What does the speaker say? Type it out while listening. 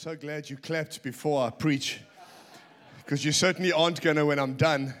So glad you clapped before I preach, because you certainly aren't going to when I'm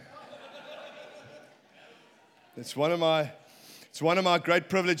done. It's one of my great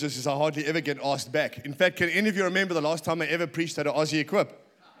privileges is I hardly ever get asked back. In fact, can any of you remember the last time I ever preached at an Aussie Equip?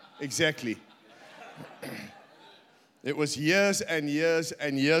 Exactly. It was years and years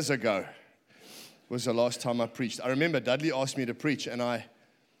and years ago was the last time I preached. I remember Dudley asked me to preach, and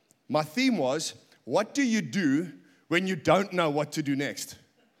my theme was, what do you do when you don't know what to do next?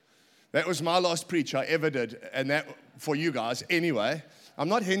 That was my last preach I ever did, and that for you guys anyway. I'm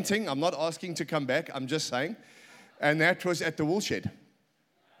not hinting, I'm not asking to come back, I'm just saying. And that was at the woolshed.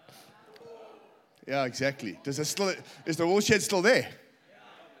 Yeah, exactly. Is the woolshed still there?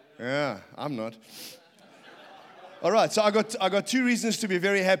 Yeah, I'm not. All right, so I got two reasons to be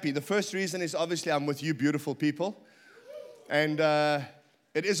very happy. The first reason is obviously I'm with you beautiful people. And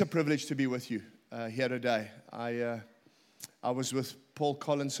it is a privilege to be with you here today. I was with Paul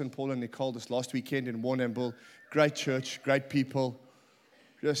and Nicole this last weekend in Warrnambool. Great church, great people.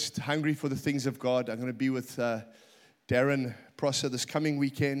 Just hungry for the things of God. I'm going to be with Darren Prosser this coming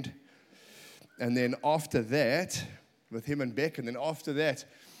weekend. And then after that, with him and Beck. And then after that,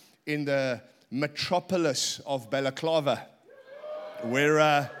 in the metropolis of Balaclava,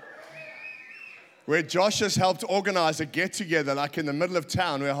 where Josh has helped organize a get-together, like in the middle of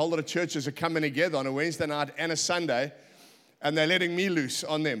town, where a whole lot of churches are coming together on a Wednesday night and a Sunday, and they're letting me loose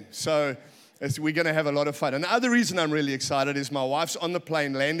on them. So we're going to have a lot of fun. And the other reason I'm really excited is my wife's on the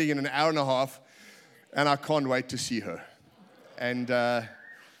plane, landing in an hour and a half, and I can't wait to see her. And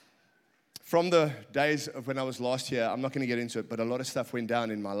from the days of when I was last here, I'm not going to get into it, but a lot of stuff went down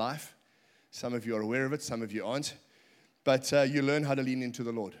in my life. Some of you are aware of it, some of you aren't. But you learn how to lean into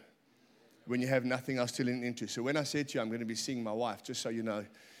the Lord when you have nothing else to lean into. So when I said to you, I'm going to be seeing my wife, just so you know,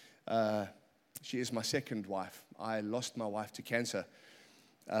 she is my second wife. I lost my wife to cancer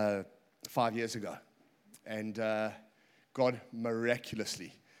 5 years ago. And God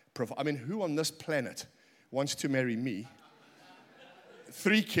miraculously provided. Who on this planet wants to marry me?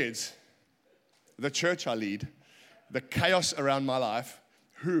 3 kids, the church I lead, the chaos around my life.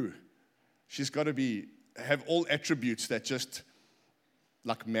 Who? She's got to have all attributes that just,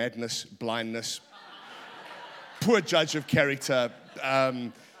 like madness, blindness, poor judge of character.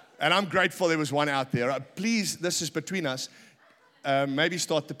 And I'm grateful there was one out there. Please, this is between us. Maybe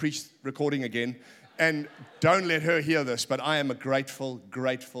start the preach recording again. And don't let her hear this, but I am a grateful,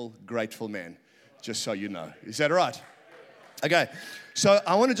 grateful, grateful man, just so you know. Is that all right? Okay, so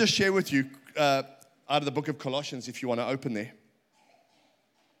I want to just share with you out of the book of Colossians, if you want to open there.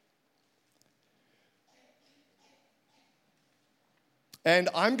 And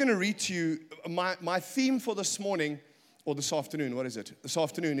I'm going to read to you my theme for this morning, or this afternoon, what is it? This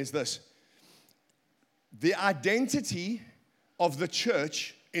afternoon is this. The identity of the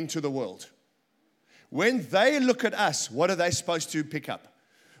church into the world. When they look at us, what are they supposed to pick up?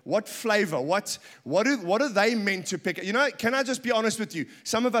 What flavor? What are they meant to pick up? You know, can I just be honest with you?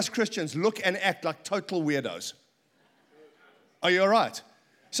 Some of us Christians look and act like total weirdos. Are you all right?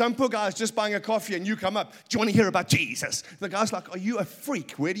 Some poor guy's just buying a coffee and you come up, do you want to hear about Jesus? The guy's like, are you a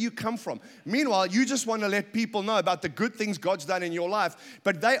freak? Where do you come from? Meanwhile, you just want to let people know about the good things God's done in your life,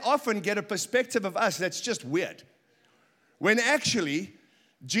 but they often get a perspective of us that's just weird. When actually,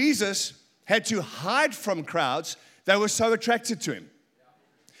 Jesus had to hide from crowds that were so attracted to him.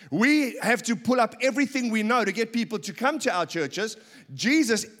 We have to pull up everything we know to get people to come to our churches.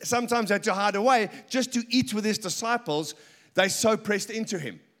 Jesus sometimes had to hide away just to eat with his disciples. They so pressed into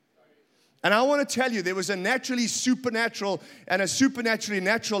him. And I want to tell you, there was a naturally supernatural and a supernaturally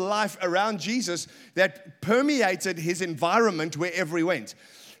natural life around Jesus that permeated his environment wherever he went.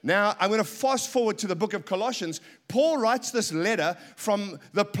 Now, I'm going to fast forward to the book of Colossians. Paul writes this letter from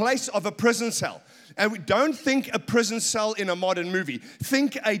the place of a prison cell. And we don't think a prison cell in a modern movie.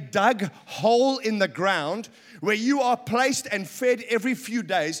 Think a dug hole in the ground where you are placed and fed every few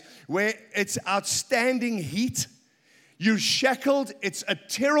days, where it's outstanding heat. You're shackled. It's a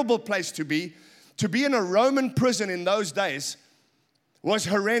terrible place to be. To be in a Roman prison in those days was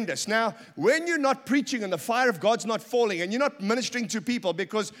horrendous. Now, when you're not preaching and the fire of God's not falling and you're not ministering to people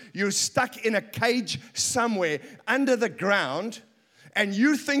because you're stuck in a cage somewhere under the ground and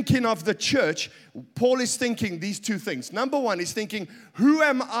you're thinking of the church, Paul is thinking these two things. Number one, he's thinking, who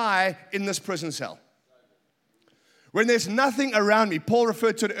am I in this prison cell? When there's nothing around me, Paul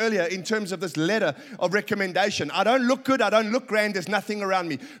referred to it earlier in terms of this letter of recommendation. I don't look good, I don't look grand, there's nothing around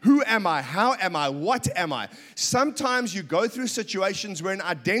me. Who am I? How am I? What am I? Sometimes you go through situations where an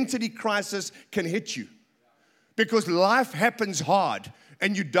identity crisis can hit you because life happens hard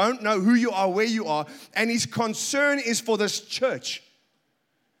and you don't know who you are, where you are, and his concern is for this church.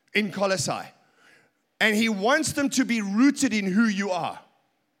 in Colossae. And he wants them to be rooted in who you are.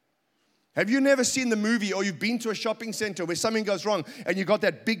 Have you never seen the movie, or you've been to a shopping center where something goes wrong and you got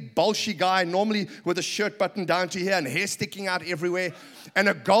that big bulgy guy, normally with a shirt buttoned down to here and hair sticking out everywhere and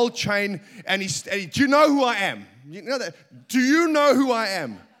a gold chain, and do you know who I am? You know that? Do you know who I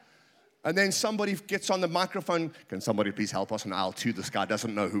am? And then somebody gets on the microphone, can somebody please help us on aisle 2? This guy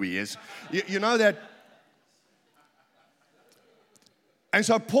doesn't know who he is. You know that? And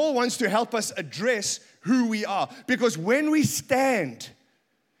so Paul wants to help us address who we are, because when we stand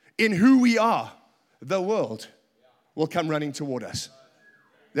in who we are, the world will come running toward us.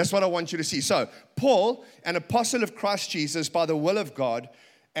 That's what I want you to see. So, Paul, an apostle of Christ Jesus by the will of God,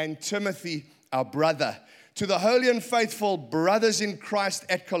 and Timothy, our brother, to the holy and faithful brothers in Christ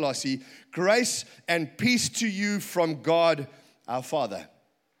at Colossae, grace and peace to you from God our Father.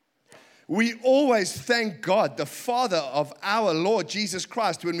 We always thank God, the Father of our Lord Jesus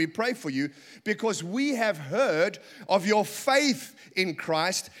Christ, when we pray for you, because we have heard of your faith in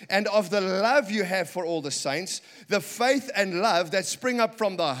Christ and of the love you have for all the saints, the faith and love that spring up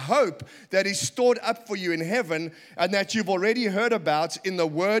from the hope that is stored up for you in heaven and that you've already heard about in the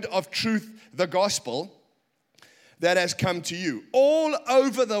word of truth, the gospel that has come to you. All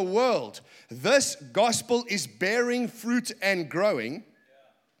over the world, this gospel is bearing fruit and growing,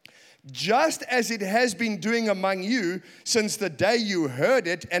 just as it has been doing among you since the day you heard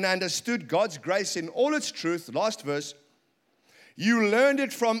it and understood God's grace in all its truth. Last verse. You learned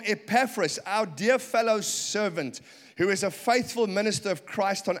it from Epaphras, our dear fellow servant, who is a faithful minister of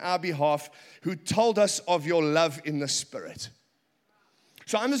Christ on our behalf, who told us of your love in the Spirit.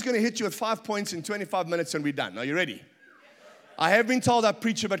 So I'm just going to hit you with 5 points in 25 minutes and we're done. Are you ready? I have been told I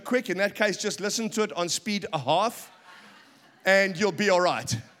preach a bit quick. In that case, just listen to it on speed a half and you'll be all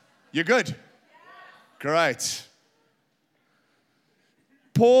right. You good? Great.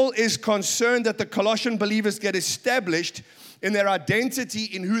 Paul is concerned that the Colossian believers get established in their identity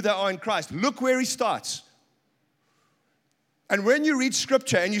in who they are in Christ. Look where he starts. And when you read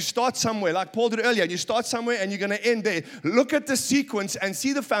scripture and you start somewhere, like Paul did earlier, and you start somewhere and you're going to end there, look at the sequence and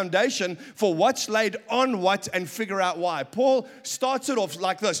see the foundation for what's laid on what and figure out why. Paul starts it off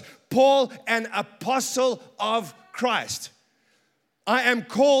like this. Paul, an apostle of Christ. I am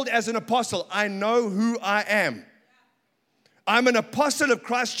called as an apostle. I know who I am. I'm an apostle of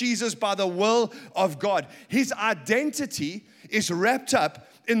Christ Jesus by the will of God. His identity is wrapped up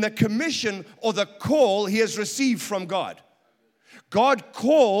in the commission or the call he has received from God. God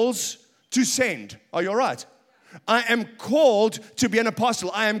calls to send. Are you all right? I am called to be an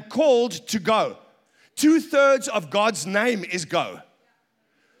apostle. I am called to go. 2/3 of God's name is go.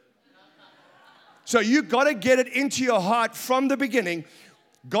 So you got to get it into your heart from the beginning.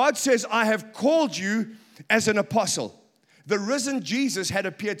 God says, I have called you as an apostle. The risen Jesus had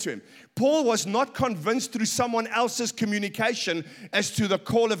appeared to him. Paul was not convinced through someone else's communication as to the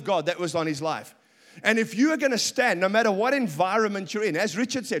call of God that was on his life. And if you are going to stand, no matter what environment you're in, as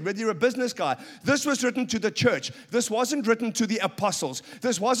Richard said, whether you're a business guy, this was written to the church. This wasn't written to the apostles.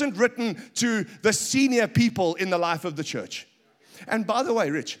 This wasn't written to the senior people in the life of the church. And by the way,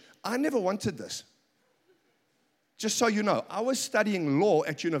 Rich, I never wanted this. Just so you know, I was studying law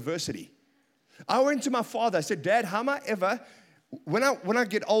at university. I went to my father. I said, Dad, how am I ever, when I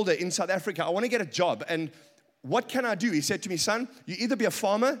get older in South Africa, I want to get a job. And what can I do? He said to me, son, you either be a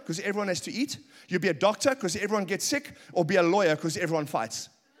farmer because everyone has to eat, you be a doctor because everyone gets sick, or be a lawyer because everyone fights.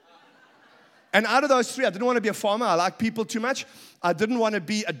 And out of those three, I didn't want to be a farmer. I like people too much. I didn't want to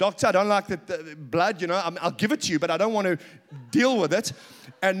be a doctor. I don't like the blood, you know. I'll give it to you, but I don't want to deal with it.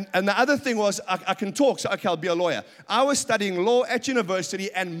 And the other thing was, I can talk, so okay, I'll be a lawyer. I was studying law at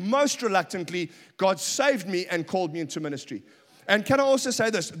university, and most reluctantly, God saved me and called me into ministry. And can I also say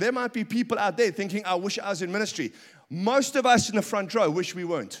this? There might be people out there thinking, I wish I was in ministry. Most of us in the front row wish we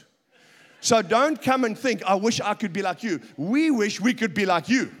weren't. So don't come and think, I wish I could be like you. We wish we could be like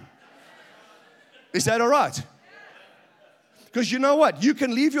you. Is that all right? Because you know what? You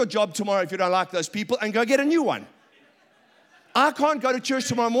can leave your job tomorrow if you don't like those people and go get a new one. I can't go to church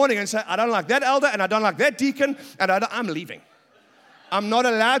tomorrow morning and say, I don't like that elder and I don't like that deacon and I'm leaving. I'm not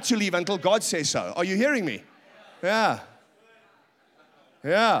allowed to leave until God says so. Are you hearing me? Yeah.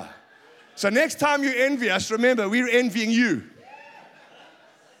 Yeah. So next time you envy us, remember, we're envying you.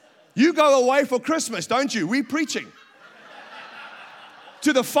 You go away for Christmas, don't you? We're preaching.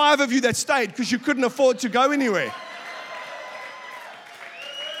 To the 5 of you that stayed because you couldn't afford to go anywhere.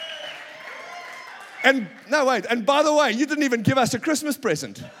 And by the way, you didn't even give us a Christmas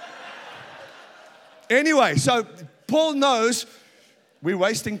present. Anyway, so Paul knows we're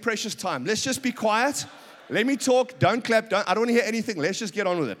wasting precious time. Let's just be quiet. Let me talk. Don't clap. I don't want to hear anything. Let's just get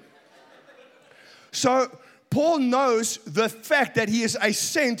on with it. So Paul knows the fact that he is a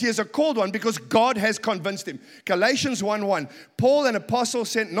saint, he is a called one, because God has convinced him. Galatians 1:1. Paul, an apostle,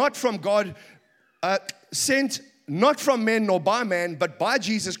 sent not from God, sent not from men nor by man, but by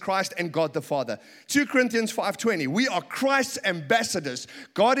Jesus Christ and God the Father. 2 Corinthians 5:20. We are Christ's ambassadors.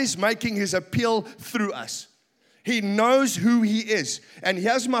 God is making his appeal through us. He knows who he is. And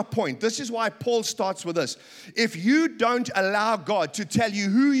here's my point. This is why Paul starts with this. If you don't allow God to tell you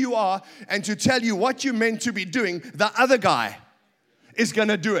who you are and to tell you what you're meant to be doing, the other guy is going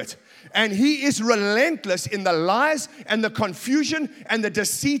to do it. And he is relentless in the lies and the confusion and the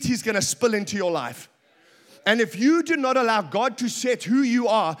deceit he's going to spill into your life. And if you do not allow God to set who you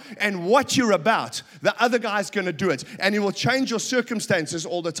are and what you're about, the other guy's going to do it. And he will change your circumstances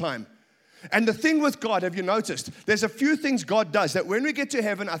all the time. And the thing with God, have you noticed? There's a few things God does that when we get to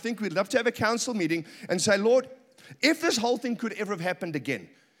heaven, I think we'd love to have a council meeting and say, Lord, if this whole thing could ever have happened again,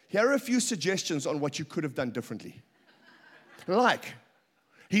 here are a few suggestions on what you could have done differently. Like,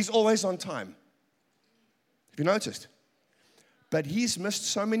 he's always on time. Have you noticed? But he's missed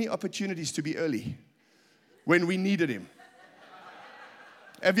so many opportunities to be early when we needed him.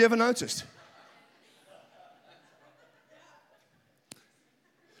 Have you ever noticed?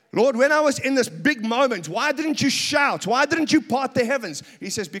 Lord, when I was in this big moment, why didn't you shout? Why didn't you part the heavens? He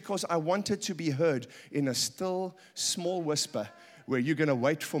says, because I wanted to be heard in a still, small whisper where you're going to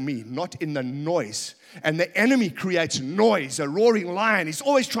wait for me, not in the noise. And the enemy creates noise, a roaring lion. He's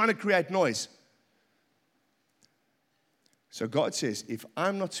always trying to create noise. So God says, if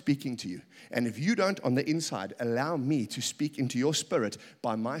I'm not speaking to you, and if you don't on the inside allow me to speak into your spirit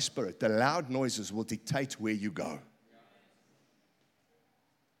by my spirit, the loud noises will dictate where you go.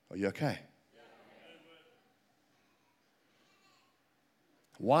 Are you okay?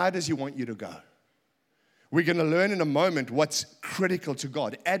 Why does he want you to go? We're going to learn in a moment what's critical to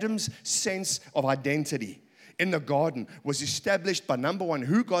God. Adam's sense of identity in the garden was established by, number one,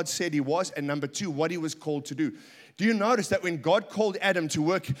 who God said he was, and number two, what he was called to do. Do you notice that when God called Adam to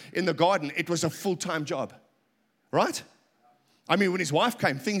work in the garden, it was a full-time job? Right? I mean, when his wife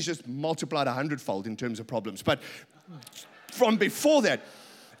came, things just multiplied 100-fold in terms of problems. But from before that,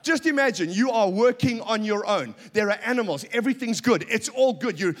 just imagine you are working on your own. There are animals. Everything's good. It's all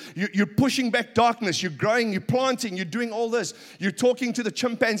good. You're pushing back darkness. You're growing. You're planting. You're doing all this. You're talking to the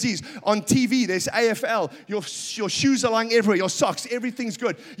chimpanzees. On TV, there's AFL. Your shoes are lying everywhere. Your socks. Everything's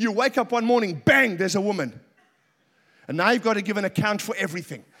good. You wake up one morning, bang, there's a woman. And now you've got to give an account for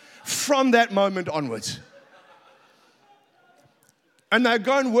everything from that moment onwards. And they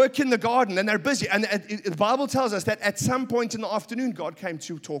go and work in the garden, and they're busy. And the Bible tells us that at some point in the afternoon, God came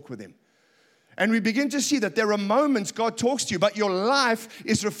to talk with him. And we begin to see that there are moments God talks to you, but your life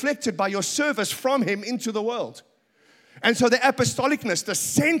is reflected by your service from him into the world. And so the apostolicness, the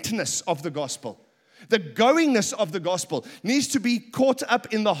sentness of the gospel, the goingness of the gospel needs to be caught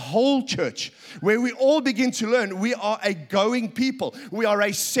up in the whole church, where we all begin to learn we are a going people. We are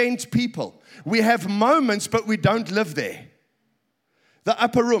a sent people. We have moments, but we don't live there. The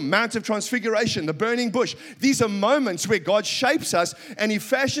upper room, Mount of Transfiguration, the burning bush. These are moments where God shapes us and he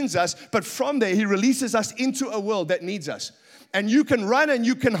fashions us, but from there he releases us into a world that needs us. And you can run and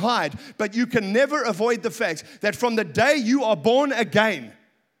you can hide, but you can never avoid the fact that from the day you are born again,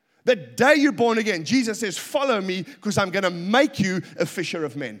 the day you're born again, Jesus says, follow me because I'm going to make you a fisher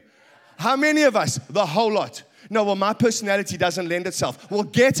of men. How many of us? The whole lot. No, well, my personality doesn't lend itself. Well,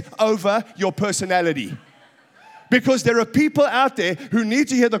 get over your personality. Because there are people out there who need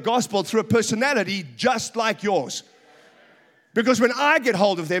to hear the gospel through a personality just like yours. Because when I get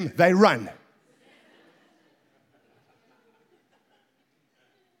hold of them, they run.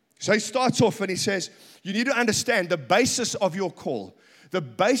 So he starts off and he says, you need to understand the basis of your call. The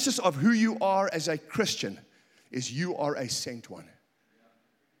basis of who you are as a Christian is you are a sent one.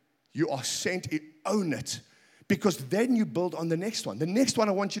 You are sent, own it. Because then you build on the next one. The next one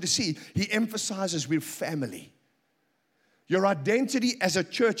I want you to see, he emphasizes we're family. Your identity as a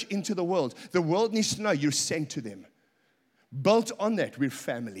church into the world. The world needs to know you're sent to them. Built on that, we're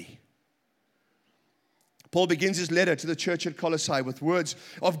family. Paul begins his letter to the church at Colossae with words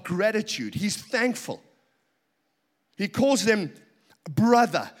of gratitude. He's thankful. He calls them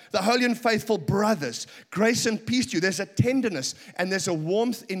brother, the holy and faithful brothers. Grace and peace to you. There's a tenderness and there's a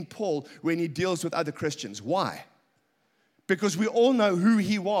warmth in Paul when he deals with other Christians. Why? Because we all know who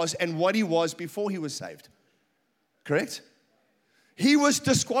he was and what he was before he was saved. Correct? He was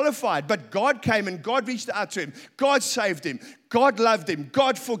disqualified, but God came and God reached out to him. God saved him. God loved him.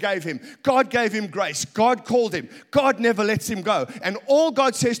 God forgave him. God gave him grace. God called him. God never lets him go. And all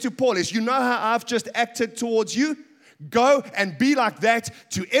God says to Paul is, you know how I've just acted towards you? Go and be like that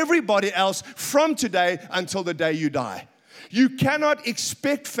to everybody else from today until the day you die. You cannot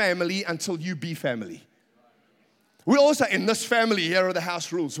expect family until you be family. We also, in this family, here are the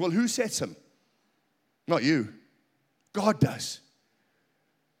house rules. Well, who sets them? Not you. God does.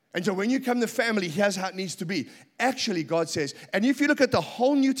 And so when you come to family, here's how it needs to be. Actually, God says, and if you look at the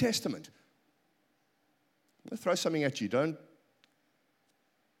whole New Testament, I'm going to throw something at you.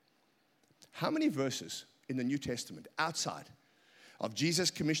 How many verses in the New Testament, outside of Jesus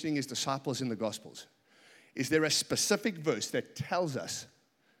commissioning his disciples in the Gospels, is there a specific verse that tells us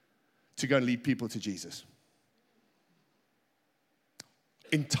to go and lead people to Jesus?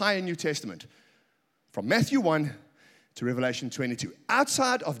 Entire New Testament, from Matthew 1 to Revelation 22.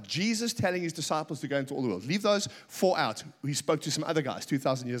 Outside of Jesus telling his disciples to go into all the world. Leave those 4 out. He spoke to some other guys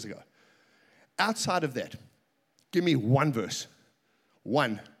 2,000 years ago. Outside of that, give me one verse.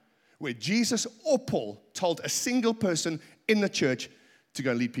 One. Where Jesus or Paul told a single person in the church to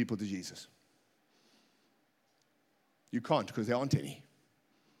go and lead people to Jesus. You can't because there aren't any.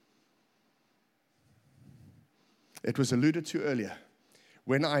 It was alluded to earlier.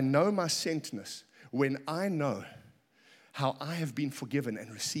 When I know my sentness, when I know how I have been forgiven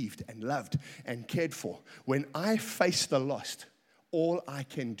and received and loved and cared for, when I face the lost, all I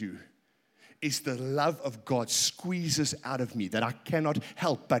can do is the love of God squeezes out of me that I cannot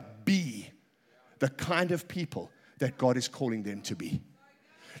help but be the kind of people that God is calling them to be.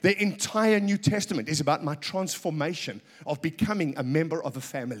 The entire New Testament is about my transformation of becoming a member of a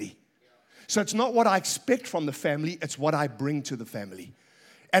family. So it's not what I expect from the family, it's what I bring to the family.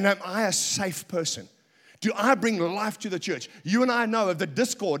 And am I a safe person? Do I bring life to the church? You and I know of the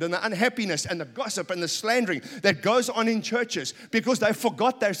discord and the unhappiness and the gossip and the slandering that goes on in churches because they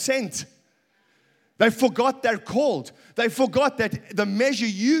forgot they're sent. They forgot they're called. They forgot that the measure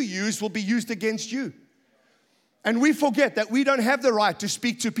you use will be used against you. And we forget that we don't have the right to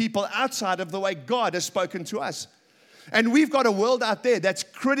speak to people outside of the way God has spoken to us. And we've got a world out there that's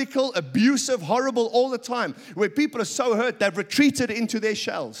critical, abusive, horrible all the time, where people are so hurt they've retreated into their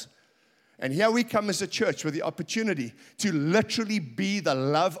shells. And here we come as a church with the opportunity to literally be the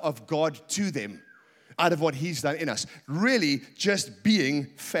love of God to them out of what He's done in us. Really just being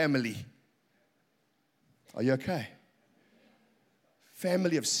family. Are you okay?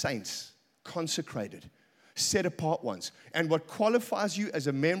 Family of saints, consecrated, set apart ones. And what qualifies you as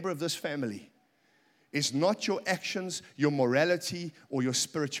a member of this family is not your actions, your morality, or your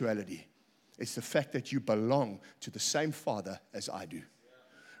spirituality. It's the fact that you belong to the same Father as I do.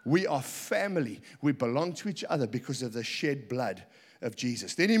 We are family. We belong to each other because of the shed blood of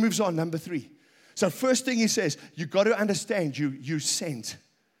Jesus. Then he moves on, number 3. So first thing he says, you've got to understand you're sent.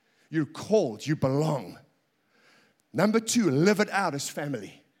 You're called. You belong. Number 2, live it out as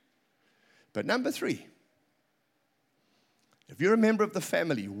family. But number 3, if you're a member of the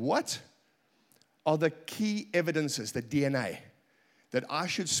family, what are the key evidences, the DNA, that I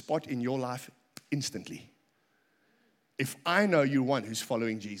should spot in your life instantly? If I know you're one who's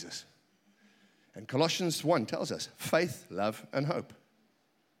following Jesus. And Colossians 1 tells us, faith, love, and hope.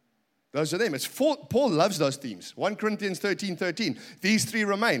 Those are them. Paul loves those themes. 1 Corinthians 13:13. These 3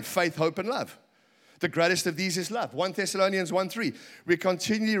 remain, faith, hope, and love. The greatest of these is love. 1 Thessalonians 1:3. We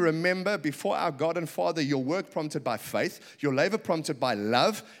continually remember before our God and Father your work prompted by faith, your labor prompted by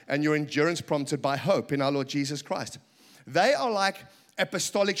love, and your endurance prompted by hope in our Lord Jesus Christ. They are like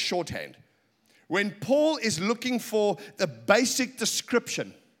apostolic shorthand. When Paul is looking for the basic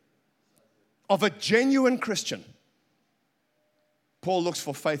description of a genuine Christian, Paul looks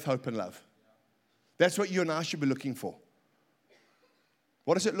for faith, hope, and love. That's what you and I should be looking for.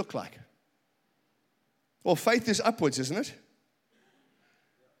 What does it look like? Well, faith is upwards, isn't it?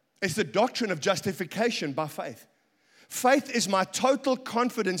 It's the doctrine of justification by faith. Faith is my total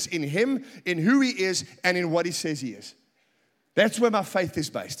confidence in Him, in who He is, and in what He says He is. That's where my faith is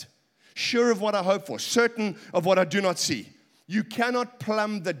based. Sure of what I hope for, certain of what I do not see. You cannot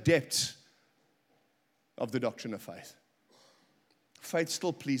plumb the depths of the doctrine of faith. Faith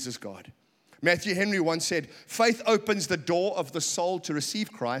still pleases God. Matthew Henry once said, faith opens the door of the soul to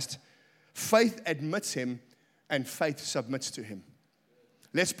receive Christ. Faith admits Him, and faith submits to Him.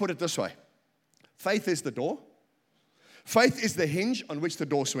 Let's put it this way. Faith is the door. Faith is the hinge on which the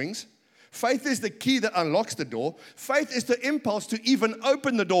door swings. Faith is the key that unlocks the door. Faith is the impulse to even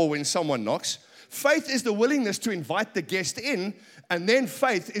open the door when someone knocks. Faith is the willingness to invite the guest in, and then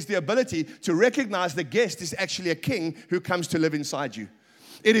faith is the ability to recognize the guest is actually a king who comes to live inside you.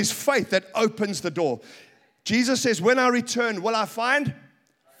 It is faith that opens the door. Jesus says, when I return, will I find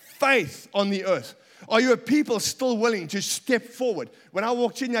faith on the earth? Are you a people still willing to step forward? When I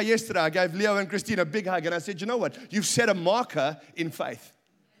walked in here yesterday, I gave Leo and Christine a big hug, and I said, you know what? You've set a marker in faith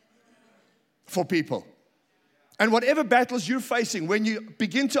for people. And whatever battles you're facing, when you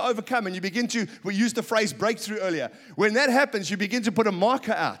begin to overcome and you begin to, we used the phrase breakthrough earlier, when that happens, you begin to put a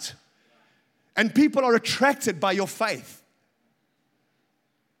marker out. And people are attracted by your faith.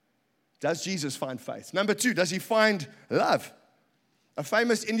 Does Jesus find faith? Number 2, does he find love? A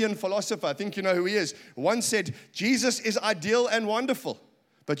famous Indian philosopher, I think you know who he is, once said, Jesus is ideal and wonderful,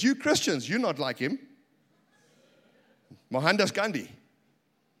 but you Christians, you're not like him. Mohandas Gandhi.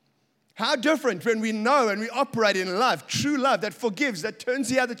 How different when we know and we operate in love, true love that forgives, that turns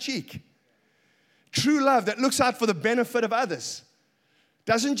the other cheek. True love that looks out for the benefit of others.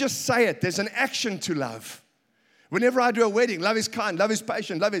 Doesn't just say it, there's an action to love. Whenever I do a wedding, love is kind, love is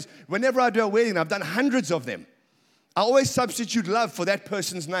patient, whenever I do a wedding, I've done hundreds of them. I always substitute love for that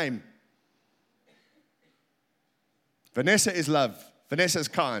person's name. Vanessa is love. Vanessa is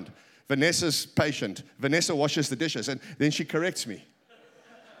kind. Vanessa's patient. Vanessa washes the dishes. And then she corrects me.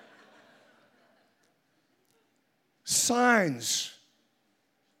 Signs.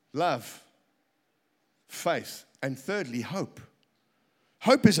 Love. Faith. And thirdly, hope.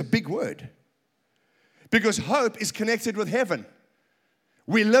 Hope is a big word. Because hope is connected with heaven.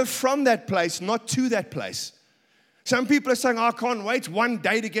 We live from that place, not to that place. Some people are saying, I can't wait one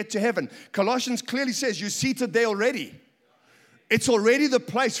day to get to heaven. Colossians clearly says you're seated there already. It's already the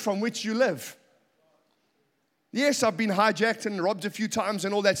place from which you live. Yes, I've been hijacked and robbed a few times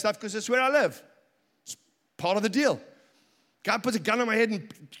and all that stuff because it's where I live. It's part of the deal. Guy puts a gun on my head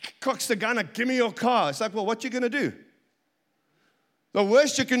and cocks the gun and give me your car. It's like, well, what you going to do? The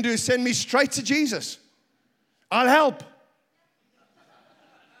worst you can do is send me straight to Jesus. I'll help.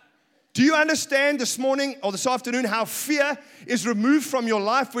 Do you understand this morning or this afternoon how fear is removed from your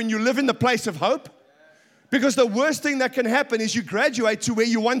life when you live in the place of hope? Because the worst thing that can happen is you graduate to where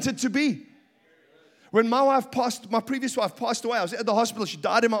you wanted to be. When my previous wife passed away, I was at the hospital, she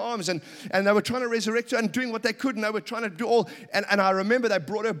died in my arms, and they were trying to resurrect her and doing what they could, and they were trying to do all, and I remember they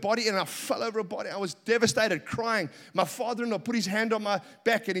brought her body in, and I fell over her body. I was devastated, crying. My father-in-law put his hand on my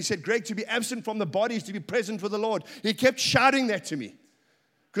back, and he said, Greg, to be absent from the body is to be present with the Lord. He kept shouting that to me.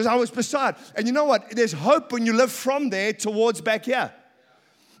 Because I was beside. And you know what? There's hope when you live from there towards back here.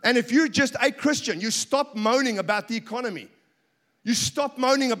 And if you're just a Christian, you stop moaning about the economy. You stop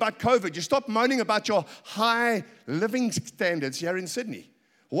moaning about COVID. You stop moaning about your high living standards here in Sydney.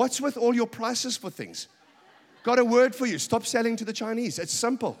 What's with all your prices for things? Got a word for you. Stop selling to the Chinese. It's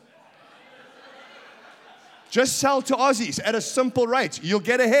simple. Just sell to Aussies at a simple rate. You'll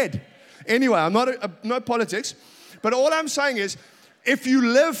get ahead. Anyway, I'm not no politics. But all I'm saying is, if you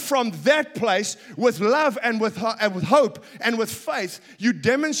live from that place with love and with hope and with faith, you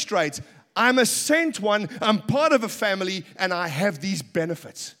demonstrate, I'm a sent one, I'm part of a family, and I have these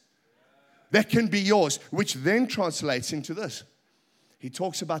benefits that can be yours, which then translates into this. He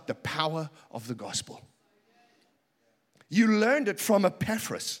talks about the power of the gospel. You learned it from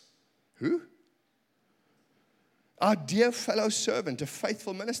Epaphras. Who? Our dear fellow servant, a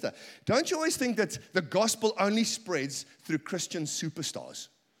faithful minister. Don't you always think that the gospel only spreads through Christian superstars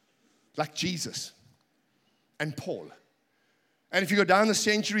like Jesus and Paul? And if you go down the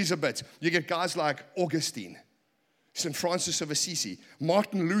centuries a bit, you get guys like Augustine, St. Francis of Assisi,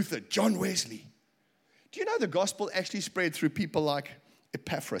 Martin Luther, John Wesley. Do you know the gospel actually spread through people like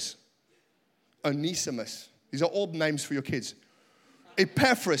Epaphras, Onesimus? These are all names for your kids.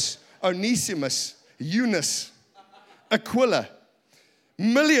 Epaphras, Onesimus, Eunice, Aquila,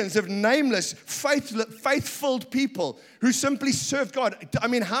 millions of nameless, faith-filled people who simply served God. I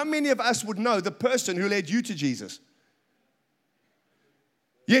mean, how many of us would know the person who led you to Jesus?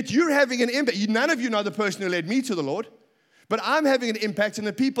 Yet you're having an impact. None of you know the person who led me to the Lord, but I'm having an impact, and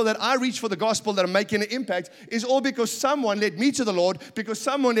the people that I reach for the gospel that are making an impact is all because someone led me to the Lord, because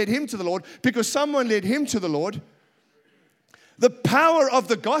someone led him to the Lord, because someone led him to the Lord. The power of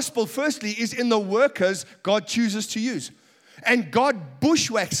the gospel, firstly, is in the workers God chooses to use. And God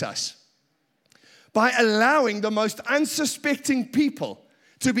bushwhacks us by allowing the most unsuspecting people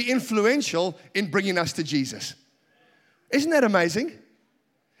to be influential in bringing us to Jesus. Isn't that amazing?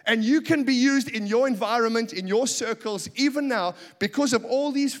 And you can be used in your environment, in your circles, even now, because of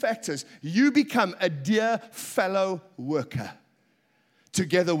all these factors. You become a dear fellow worker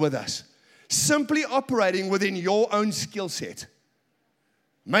together with us, simply operating within your own skill set.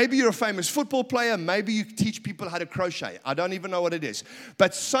 Maybe you're a famous football player. Maybe you teach people how to crochet. I don't even know what it is.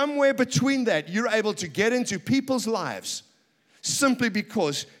 But somewhere between that, you're able to get into people's lives simply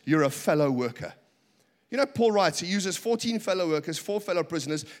because you're a fellow worker. You know, Paul writes, he uses 14 fellow workers, 4 fellow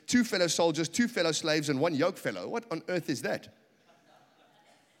prisoners, 2 fellow soldiers, 2 fellow slaves, and 1 yoke fellow. What on earth is that?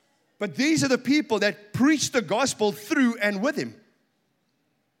 But these are the people that preach the gospel through and with him.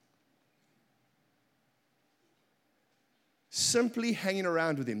 Simply hanging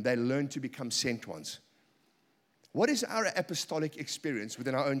around with him, they learn to become sent ones. What is our apostolic experience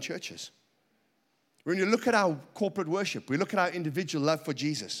within our own churches? When you look at our corporate worship, we look at our individual love for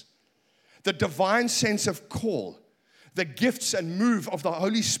Jesus, the divine sense of call, the gifts and move of the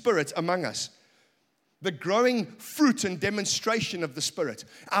Holy Spirit among us, the growing fruit and demonstration of the Spirit,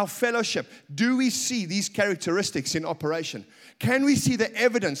 our fellowship. Do we see these characteristics in operation? Can we see the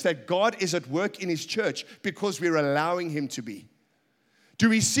evidence that God is at work in His church because we're allowing Him to be? Do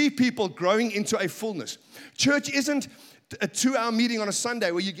we see people growing into a fullness? Church isn't a 2-hour meeting on a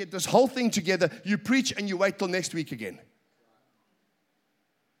Sunday where you get this whole thing together, you preach, and you wait till next week again.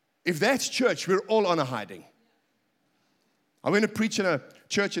 If that's church, we're all on a hiding. I went to preach in a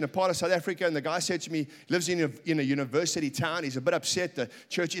church in a part of South Africa, and the guy said to me, he lives in a university town. He's a bit upset. The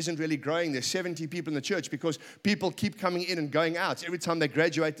church isn't really growing. There's 70 people in the church because people keep coming in and going out. Every time they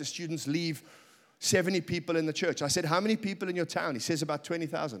graduate, the students leave. 70 people in the church. I said, how many people in your town? He says about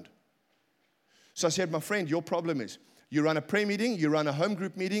 20,000. So I said, my friend, your problem is you run a prayer meeting, you run a home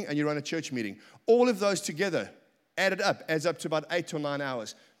group meeting, and you run a church meeting. All of those together adds up to about 8 or 9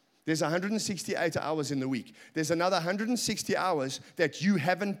 hours. There's 168 hours in the week. There's another 160 hours that you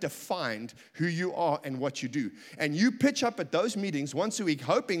haven't defined who you are and what you do. And you pitch up at those meetings once a week,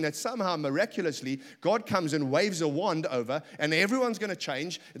 hoping that somehow, miraculously, God comes and waves a wand over, and everyone's going to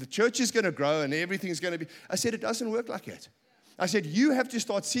change, the church is going to grow, and everything's going to be. I said, it doesn't work like that. I said, you have to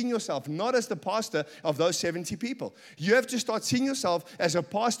start seeing yourself not as the pastor of those 70 people. You have to start seeing yourself as a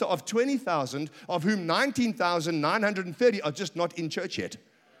pastor of 20,000, of whom 19,930 are just not in church yet.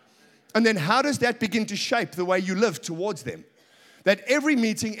 And then how does that begin to shape the way you live towards them? That every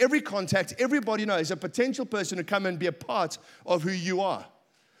meeting, every contact, everybody knows a potential person to come and be a part of who you are.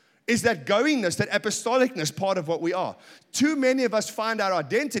 Is that goingness, that apostolicness part of what we are? Too many of us find our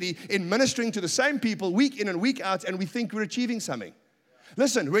identity in ministering to the same people week in and week out, and we think we're achieving something.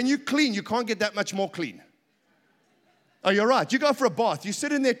 Listen, when you clean, you can't get that much more clean. Oh, you're right. You go for a bath. You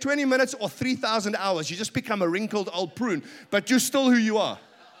sit in there 20 minutes or 3,000 hours. You just become a wrinkled old prune, but you're still who you are.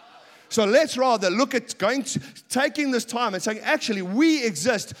 So let's rather look at taking this time and saying, actually, we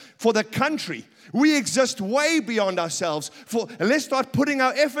exist for the country. We exist way beyond ourselves. And let's start putting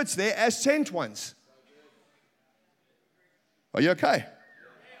our efforts there as sent ones. Are you okay?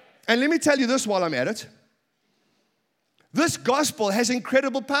 And let me tell you this while I'm at it. This gospel has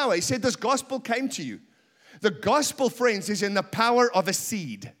incredible power. He said this gospel came to you. The gospel, friends, is in the power of a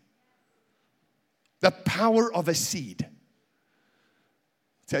seed. The power of a seed.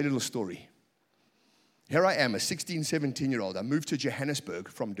 Tell you a little story. Here I am, a 16, 17-year-old. I moved to Johannesburg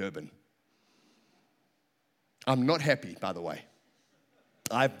from Durban. I'm not happy, by the way.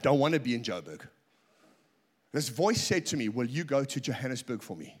 I don't want to be in Joburg. This voice said to me, will you go to Johannesburg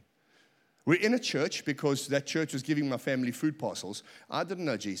for me? We're in a church because that church was giving my family food parcels. I didn't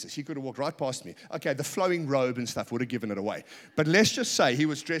know Jesus. He could have walked right past me. Okay, the flowing robe and stuff would have given it away. But let's just say he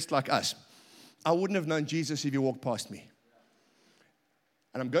was dressed like us. I wouldn't have known Jesus if he walked past me.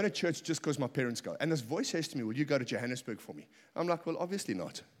 And I'm going to church just because my parents go. And this voice says to me, will you go to Johannesburg for me? I'm like, well, obviously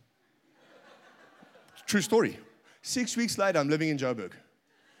not. True story. 6 weeks later, I'm living in Joburg.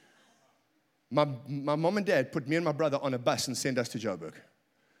 My mom and dad put me and my brother on a bus and sent us to Joburg.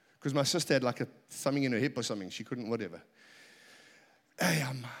 Because my sister had like something in her hip or something. She couldn't, whatever. Hey,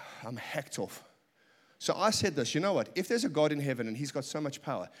 I'm hacked off. So I said this, you know what? If there's a God in heaven and He's got so much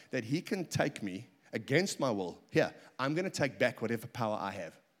power that He can take me against my will, here, I'm going to take back whatever power I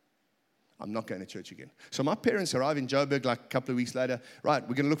have. I'm not going to church again. So my parents arrive in Joburg like a couple of weeks later. Right,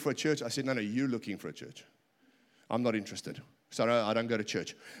 we're going to look for a church. I said, no, you're looking for a church. I'm not interested. So no, I don't go to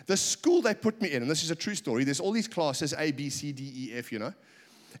church. The school they put me in, and this is a true story, there's all these classes, A, B, C, D, E, F, you know.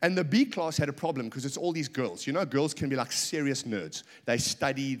 And the B class had a problem because it's all these girls. You know, girls can be like serious nerds. They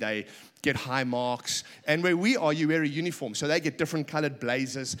study, they get high marks. And where we are, you wear a uniform. So they get different colored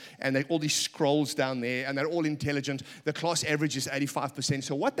blazers and they all these scrolls down there and they're all intelligent. The class average is 85%.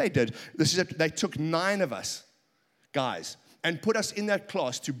 So what they did, they took 9 of us, guys, and put us in that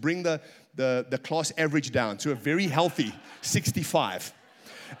class to bring the class average down to a very healthy 65.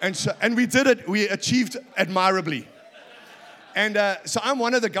 And we did it. We achieved admirably. And so I'm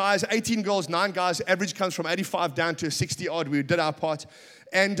one of the guys, 18 girls, 9 guys. Average comes from 85 down to 60 odd. We did our part.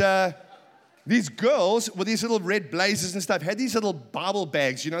 And these girls with these little red blazers and stuff had these little Bible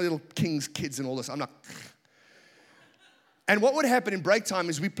bags, little King's Kids and all this. I'm like, and what would happen in break time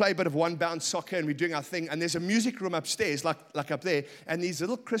is we play a bit of one-bound soccer and we're doing our thing. And there's a music room upstairs, like up there. And these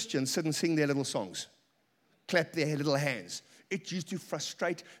little Christians sit and sing their little songs, clap their little hands. It used to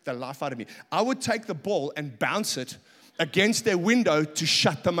frustrate the life out of me. I would take the ball and bounce it against their window to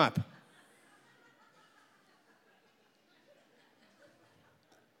shut them up.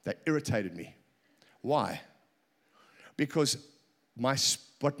 They irritated me. Why? Because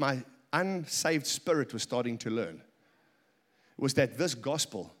what my unsaved spirit was starting to learn was that this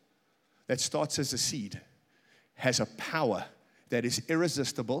gospel that starts as a seed has a power that is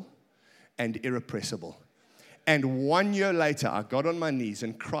irresistible and irrepressible. And 1 year later, I got on my knees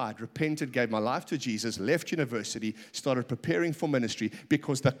and cried, repented, gave my life to Jesus, left university, started preparing for ministry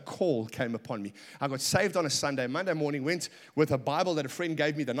because the call came upon me. I got saved on a Sunday. Monday morning, went with a Bible that a friend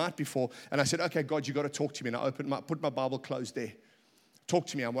gave me the night before, and I said, okay, God, you got to talk to me. And I put my Bible closed there. Talk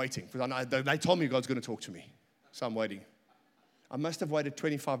to me, I'm waiting. Because they told me God's going to talk to me, so I'm waiting. I must have waited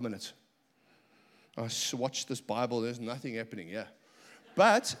 25 minutes. I watched this Bible, there's nothing happening, yeah.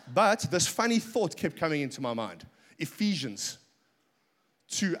 But this funny thought kept coming into my mind. Ephesians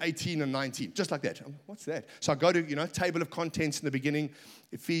 2:18 and 19, just like that. What's that? So I go to, table of contents in the beginning,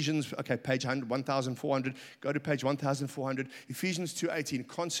 Ephesians, okay, page 1400, go to page 1400, Ephesians 2:18,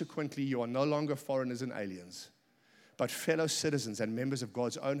 consequently you are no longer foreigners and aliens, but fellow citizens and members of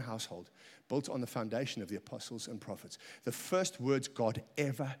God's own household, built on the foundation of the apostles and prophets. The first words God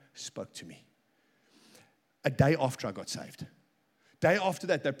ever spoke to me, a day after I got saved. Day after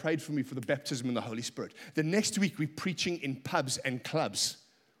that, they prayed for me for the baptism in the Holy Spirit. The next week, we're preaching in pubs and clubs.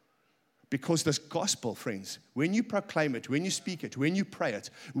 Because this gospel, friends, when you proclaim it, when you speak it, when you pray it,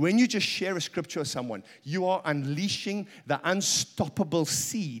 when you just share a scripture with someone, you are unleashing the unstoppable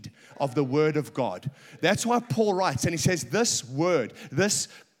seed of the Word of God. That's why Paul writes, and he says, this word, this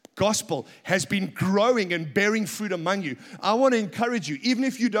gospel has been growing and bearing fruit among you. I want to encourage you, even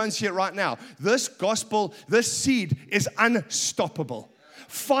if you don't see it right now, this gospel, this seed is unstoppable.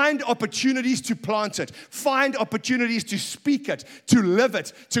 Find opportunities to plant it. Find opportunities to speak it, to live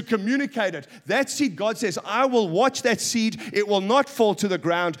it, to communicate it. That seed, God says, I will watch that seed. It will not fall to the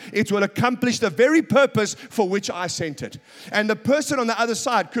ground. It will accomplish the very purpose for which I sent it. And the person on the other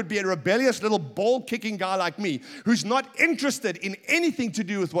side could be a rebellious little ball-kicking guy like me who's not interested in anything to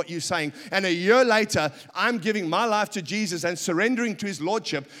do with what you're saying. And a year later, I'm giving my life to Jesus and surrendering to His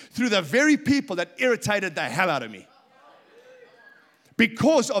Lordship through the very people that irritated the hell out of me.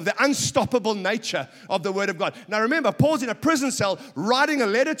 Because of the unstoppable nature of the Word of God. Now remember, Paul's in a prison cell writing a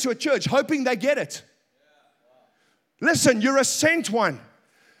letter to a church, hoping they get it. Listen, you're a sent one.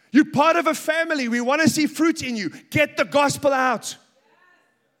 You're part of a family. We want to see fruit in you. Get the gospel out.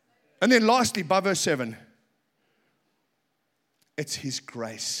 And then lastly, by verse 7, it's His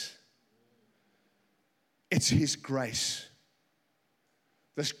grace. It's His grace.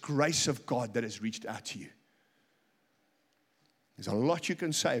 This grace of God that has reached out to you. There's a lot you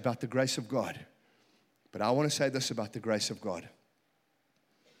can say about the grace of God, but I want to say this about the grace of God.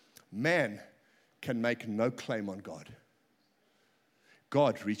 Man can make no claim on God.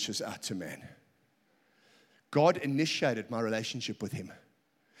 God reaches out to man. God initiated my relationship with Him.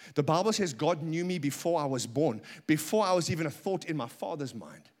 The Bible says God knew me before I was born, before I was even a thought in my Father's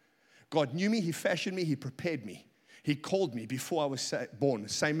mind. God knew me, He fashioned me, He prepared me. He called me before I was born,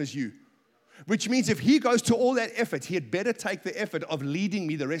 same as you. Which means if He goes to all that effort, He had better take the effort of leading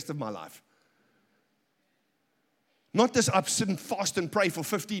me the rest of my life. Not this up, sit and fast and pray for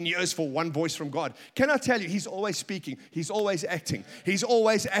 15 years for one voice from God. Can I tell you, He's always speaking. He's always acting. He's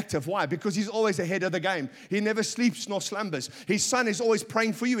always active. Why? Because He's always ahead of the game. He never sleeps nor slumbers. His Son is always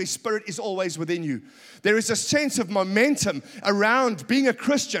praying for you. His Spirit is always within you. There is a sense of momentum around being a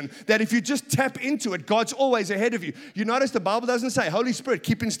Christian that if you just tap into it, God's always ahead of you. You notice the Bible doesn't say, Holy Spirit,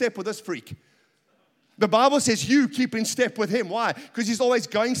 keep in step with this freak. The Bible says you keep in step with Him. Why? Because He's always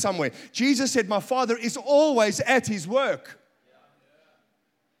going somewhere. Jesus said, my Father is always at His work.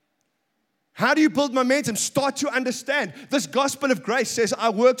 How do you build momentum? Start to understand. This gospel of grace says I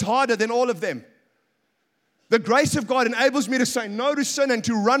worked harder than all of them. The grace of God enables me to say no to sin and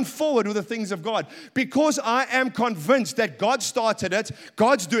to run forward with the things of God because I am convinced that God started it,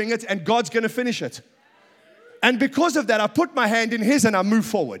 God's doing it, and God's going to finish it. And because of that, I put my hand in His and I move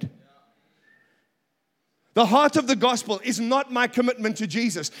forward. The heart of the gospel is not my commitment to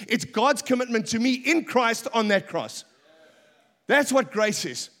Jesus. It's God's commitment to me in Christ on that cross. That's what grace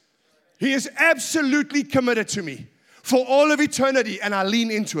is. He is absolutely committed to me. for all of eternity, and I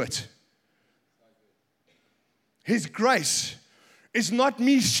lean into it. His grace is not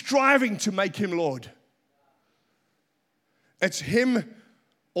me striving to make him Lord. It's him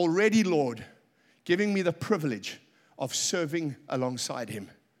already Lord, giving me the privilege of serving alongside him.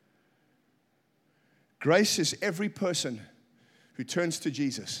 Grace is every person who turns to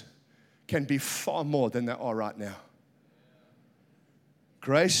Jesus can be far more than they are right now.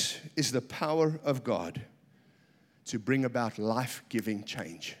 Grace is the power of God to bring about life-giving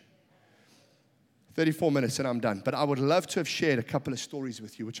change. 34 minutes and I'm done. But I would love to have shared a couple of stories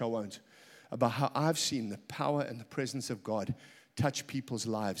with you, which I won't, about how I've seen the power and the presence of God touch people's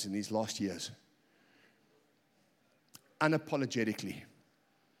lives in these last years. Unapologetically.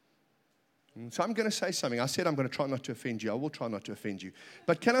 So I'm going to say something. I said I'm going to try not to offend you. I will try not to offend you.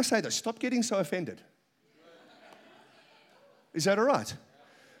 But can I say this? Stop getting so offended. Is that all right?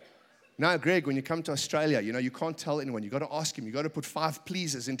 Now, Greg, when you come to Australia, you can't tell anyone. You've got to ask him. You've got to put 5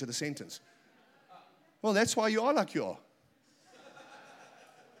 pleases into the sentence. Well, that's why you are like you are.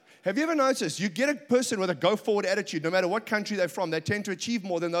 Have you ever noticed, you get a person with a go-forward attitude, no matter what country they're from, they tend to achieve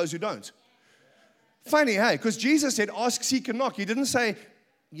more than those who don't. Funny, hey? Because Jesus said, ask, seek, and knock. He didn't say,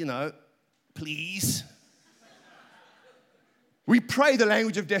 please. We pray the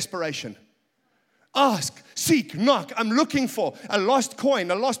language of desperation. Ask, seek, knock. I'm looking for a lost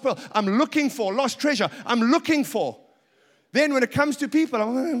coin, a lost pearl. I'm looking for lost treasure. I'm looking for. Then when it comes to people,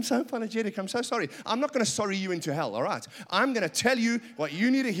 I'm so apologetic. I'm so sorry. I'm not going to sorry you into hell, all right? I'm going to tell you what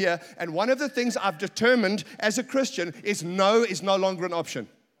you need to hear. And one of the things I've determined as a Christian is no is no longer an option.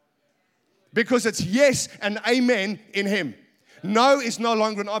 Because it's yes and amen in him. No is no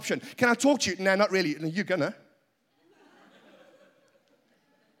longer an option. Can I talk to you? No, not really. You're going to.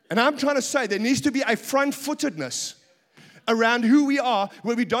 And I'm trying to say there needs to be a front-footedness around who we are,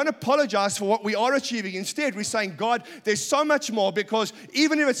 where we don't apologize for what we are achieving. Instead, we're saying, God, there's so much more, because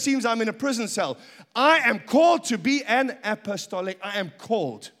even if it seems I'm in a prison cell, I am called to be an apostolic. I am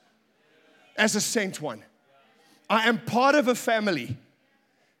called as a sent one. I am part of a family.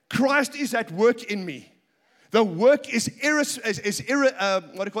 Christ is at work in me. The work is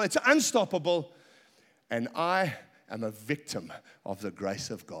it's unstoppable, and I am a victim of the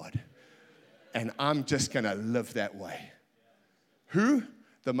grace of God. And I'm just going to live that way. Who?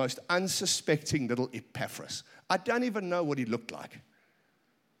 The most unsuspecting little Epaphras. I don't even know what he looked like.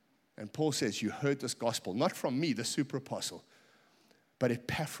 And Paul says, you heard this gospel, not from me, the super apostle, but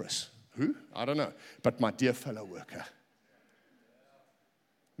Epaphras. Who? I don't know. But my dear fellow worker.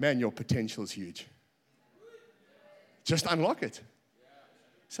 Man, your potential is huge. Just unlock it.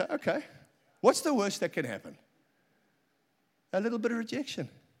 So, okay, what's the worst that can happen? A little bit of rejection.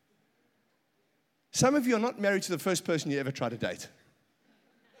 Some of you are not married to the first person you ever tried to date.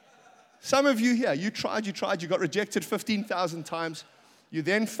 Some of you here, you tried, you got rejected 15,000 times. You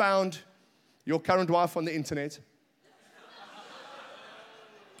then found your current wife on the internet.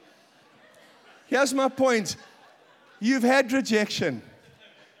 Here's my point. You've had rejection.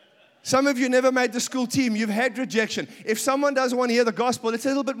 Some of you never made the school team. You've had rejection. If someone doesn't want to hear the gospel, it's a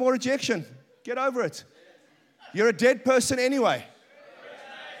little bit more rejection. Get over it. You're a dead person anyway.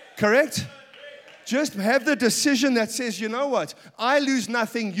 Correct? Just have the decision that says, you know what? I lose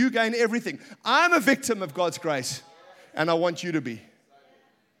nothing, you gain everything. I'm a victim of God's grace, and I want you to be.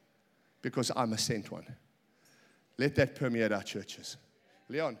 Because I'm a sent one. Let that permeate our churches.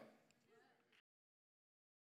 Leon.